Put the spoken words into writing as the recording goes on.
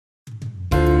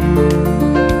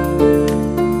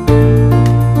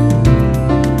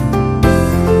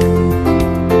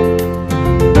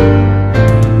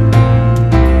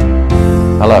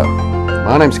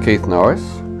name's Keith Norris.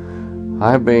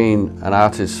 I have been an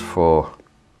artist for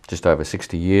just over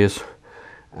 60 years,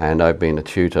 and I've been a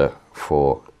tutor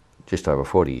for just over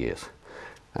 40 years.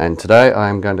 And today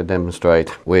I'm going to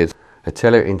demonstrate with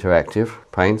Atelier interactive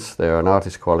paints. They're an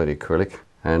artist quality acrylic,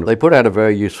 and they put out a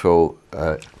very useful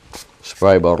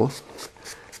spray bottle.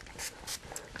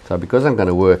 So because I'm going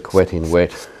to work wet in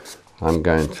wet, I'm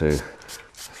going to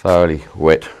thoroughly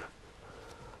wet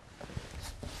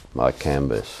my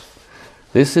canvas.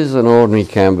 This is an ordinary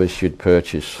canvas you'd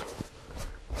purchase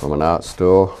from an art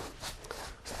store.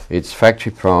 It's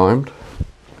factory primed.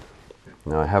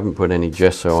 Now, I haven't put any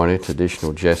gesso on it,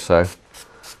 additional gesso,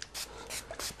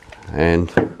 and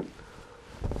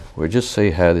we'll just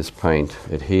see how this paint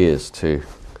adheres to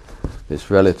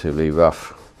this relatively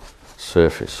rough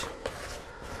surface.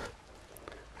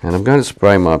 And I'm going to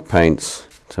spray my paints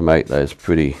to make those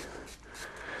pretty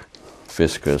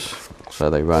viscous so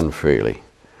they run freely.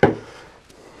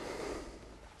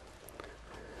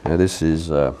 Now this is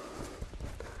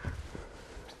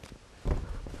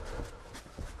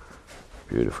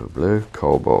beautiful blue,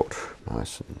 cobalt,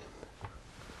 nice and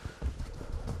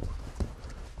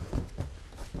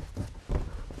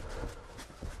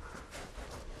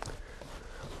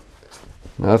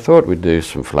now I thought we'd do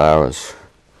some flowers,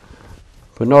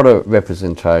 but not a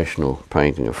representational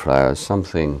painting of flowers,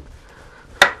 something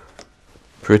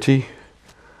pretty,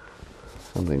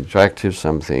 something attractive,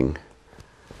 something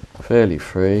fairly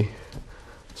free,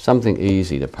 something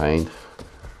easy to paint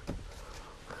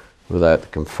without the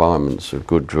confinements of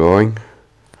good drawing.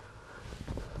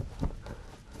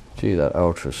 Gee, that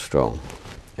ultra strong.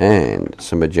 And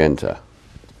some magenta.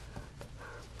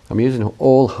 I'm using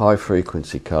all high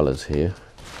frequency colours here.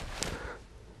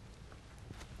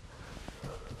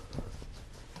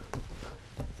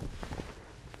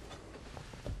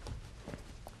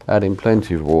 Adding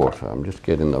plenty of water. I'm just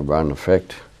getting the run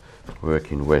effect,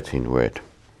 working wet in wet.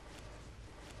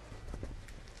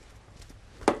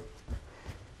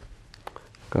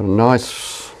 Got a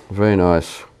nice, very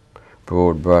nice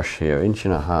broad brush here, 1.5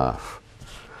 inches,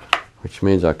 which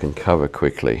means I can cover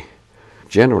quickly.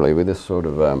 Generally with this sort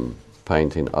of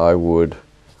painting, I would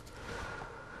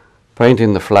paint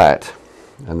in the flat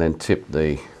and then tip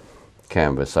the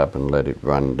canvas up and let it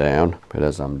run down, but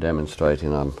as I'm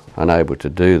demonstrating I'm unable to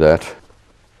do that,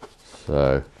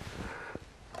 so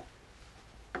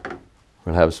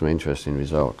we'll have some interesting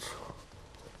results.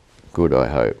 Good, I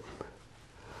hope.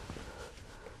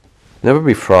 Never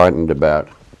be frightened about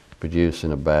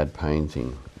producing a bad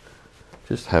painting,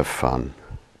 just have fun.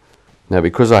 Now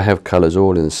because I have colours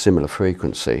all in a similar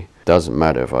frequency, it doesn't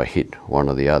matter if I hit one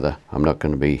or the other, I'm not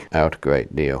going to be out a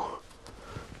great deal.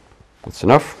 That's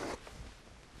enough.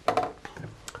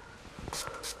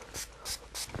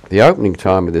 The opening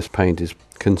time of this paint is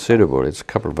considerable, it's a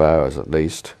couple of hours at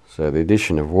least, so the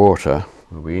addition of water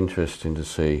will be interesting to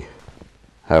see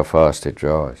how fast it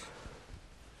dries.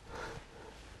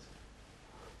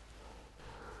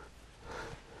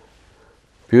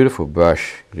 Beautiful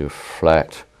brush, do a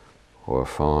flat or a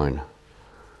fine.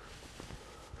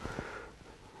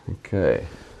 Okay.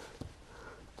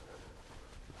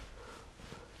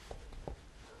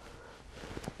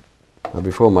 Now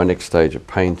before my next stage of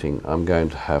painting, I'm going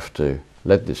to have to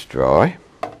let this dry.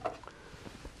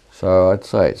 So I'd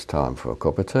say it's time for a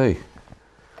cup of tea.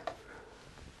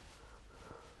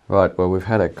 Right, well we've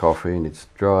had our coffee and it's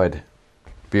dried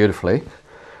beautifully.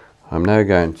 I'm now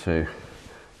going to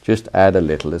just add a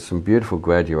little. There's some beautiful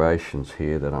graduations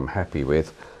here that I'm happy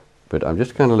with, but I'm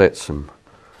just going to let some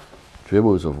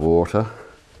dribbles of water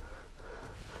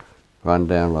run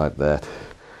down like that.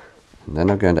 And then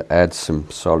I'm going to add some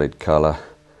solid colour,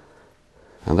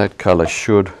 and that colour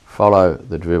should follow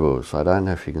the dribbles. I don't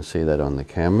know if you can see that on the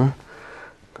camera.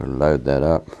 Got to load that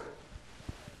up.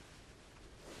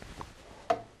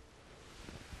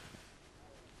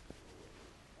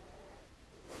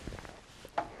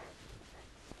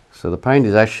 So the paint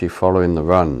is actually following the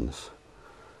runs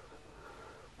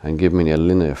and giving me a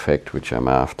linear effect which I'm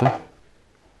after.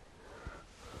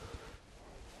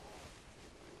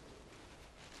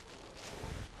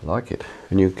 I like it.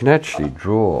 And you can actually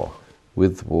draw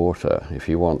with water if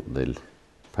you want the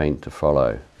paint to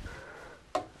follow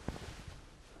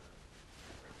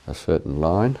a certain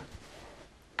line.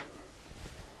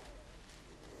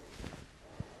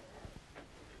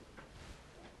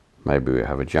 Maybe we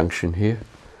have a junction here.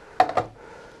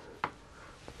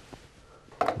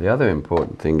 The other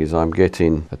important thing is I'm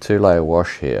getting a 2-layer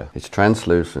wash here. It's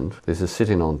translucent. This is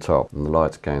sitting on top and the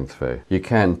light's going through. You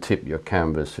can tip your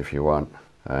canvas if you want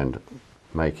and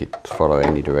make it follow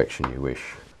any direction you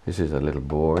wish. This is a little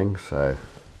boring, so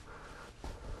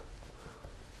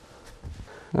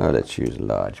Let's use a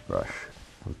large brush.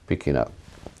 I'm picking up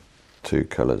two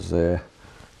colours there,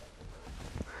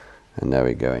 and now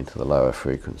we go into the lower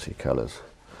frequency colours.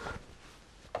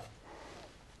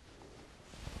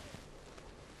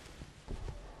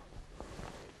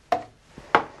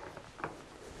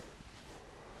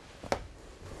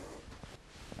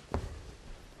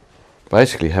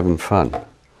 Basically having fun.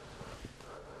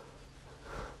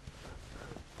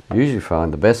 I usually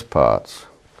find the best parts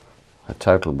are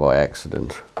total by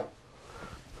accident,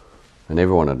 and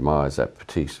everyone admires that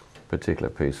particular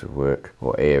piece of work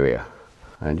or area,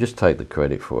 and just take the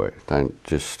credit for it. Don't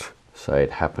just say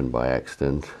it happened by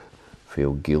accident.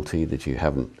 Feel guilty that you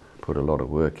haven't put a lot of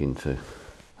work into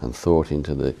and thought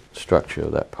into the structure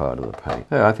of that part of the paint.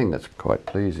 Yeah, I think that's quite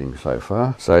pleasing so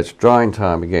far. So it's drying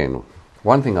time again.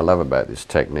 One thing I love about this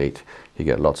technique, you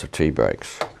get lots of tea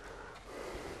breaks.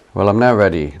 Well, I'm now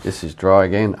ready. This is dry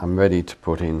again. I'm ready to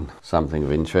put in something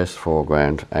of interest,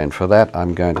 foreground, and for that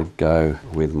I'm going to go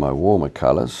with my warmer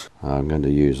colours. I'm going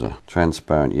to use a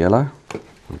transparent yellow,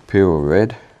 a pure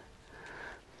red,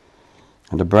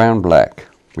 and a brown black,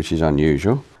 which is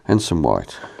unusual, and some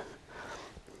white.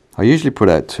 I usually put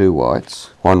out two whites,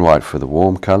 one white for the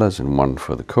warm colours and one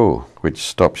for the cool, which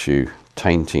stops you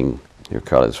tainting your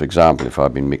colours. For example, if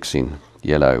I've been mixing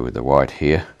yellow with the white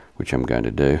here, which I'm going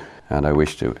to do, and I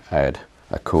wish to add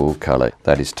a cool colour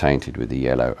that is tainted with the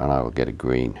yellow, and I will get a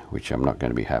green, which I'm not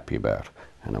going to be happy about.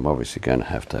 And I'm obviously going to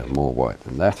have more white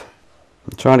than that.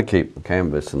 I'm trying to keep the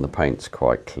canvas and the paints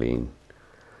quite clean.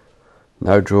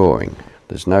 No drawing.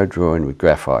 There's no drawing with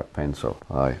graphite pencil.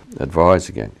 I advise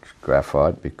against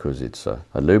graphite because it's a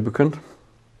lubricant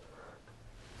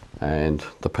and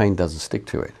the paint doesn't stick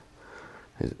to it.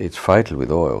 It's fatal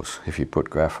with oils if you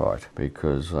put graphite,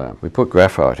 because we put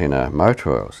graphite in our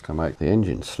motor oils to make the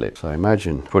engine slip. So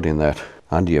imagine putting that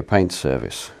under your paint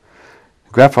surface.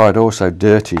 Graphite also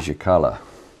dirties your colour,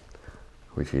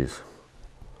 which is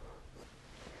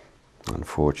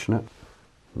unfortunate.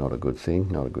 Not a good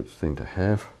thing, not a good thing to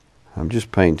have. I'm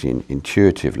just painting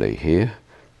intuitively here.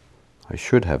 I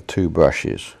should have two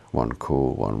brushes, one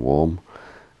cool, one warm,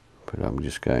 but I'm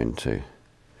just going to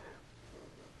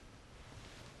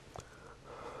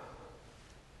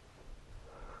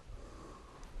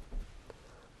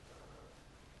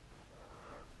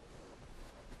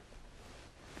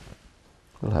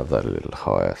we'll have that a little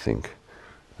high, I think,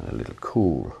 and a little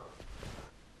cool.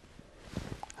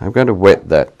 I'm going to wet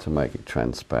that to make it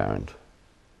transparent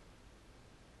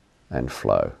and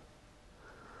flow.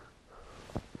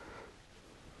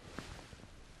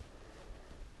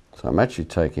 So I'm actually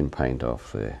taking paint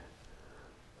off there.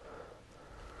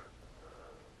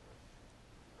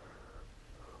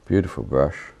 Beautiful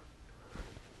brush.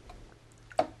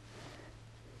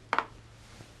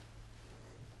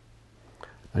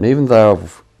 And even though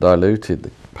I've diluted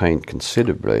the paint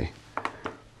considerably,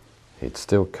 it's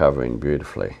still covering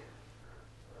beautifully.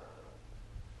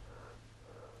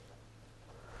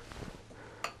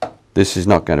 This is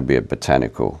not going to be a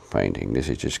botanical painting. This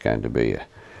is just going to be a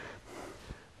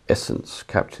essence,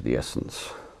 capture the essence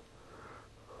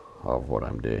of what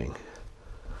I'm doing.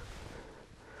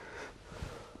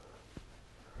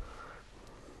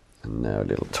 And now a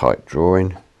little tight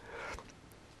drawing.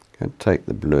 I'm going to take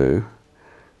the blue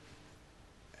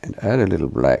and add a little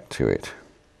black to it,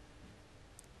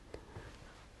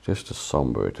 just to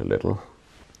sombre it a little,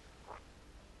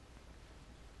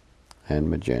 and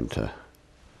magenta.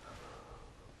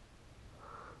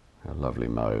 A lovely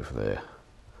mauve there,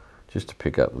 just to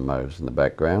pick up the mauves in the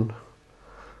background.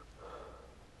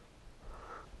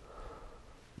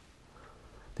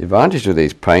 The advantage of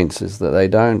these paints is that they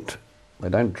don't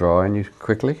dry on you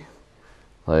quickly.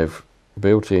 They've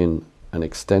built in an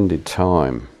extended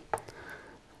time.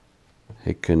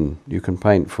 You can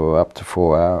paint for up to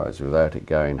 4 hours without it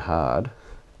going hard.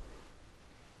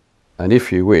 And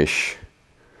if you wish,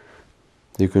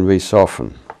 you can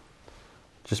resoften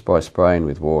just by spraying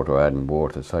with water, adding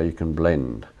water, so you can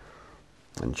blend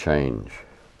and change.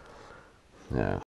 Now,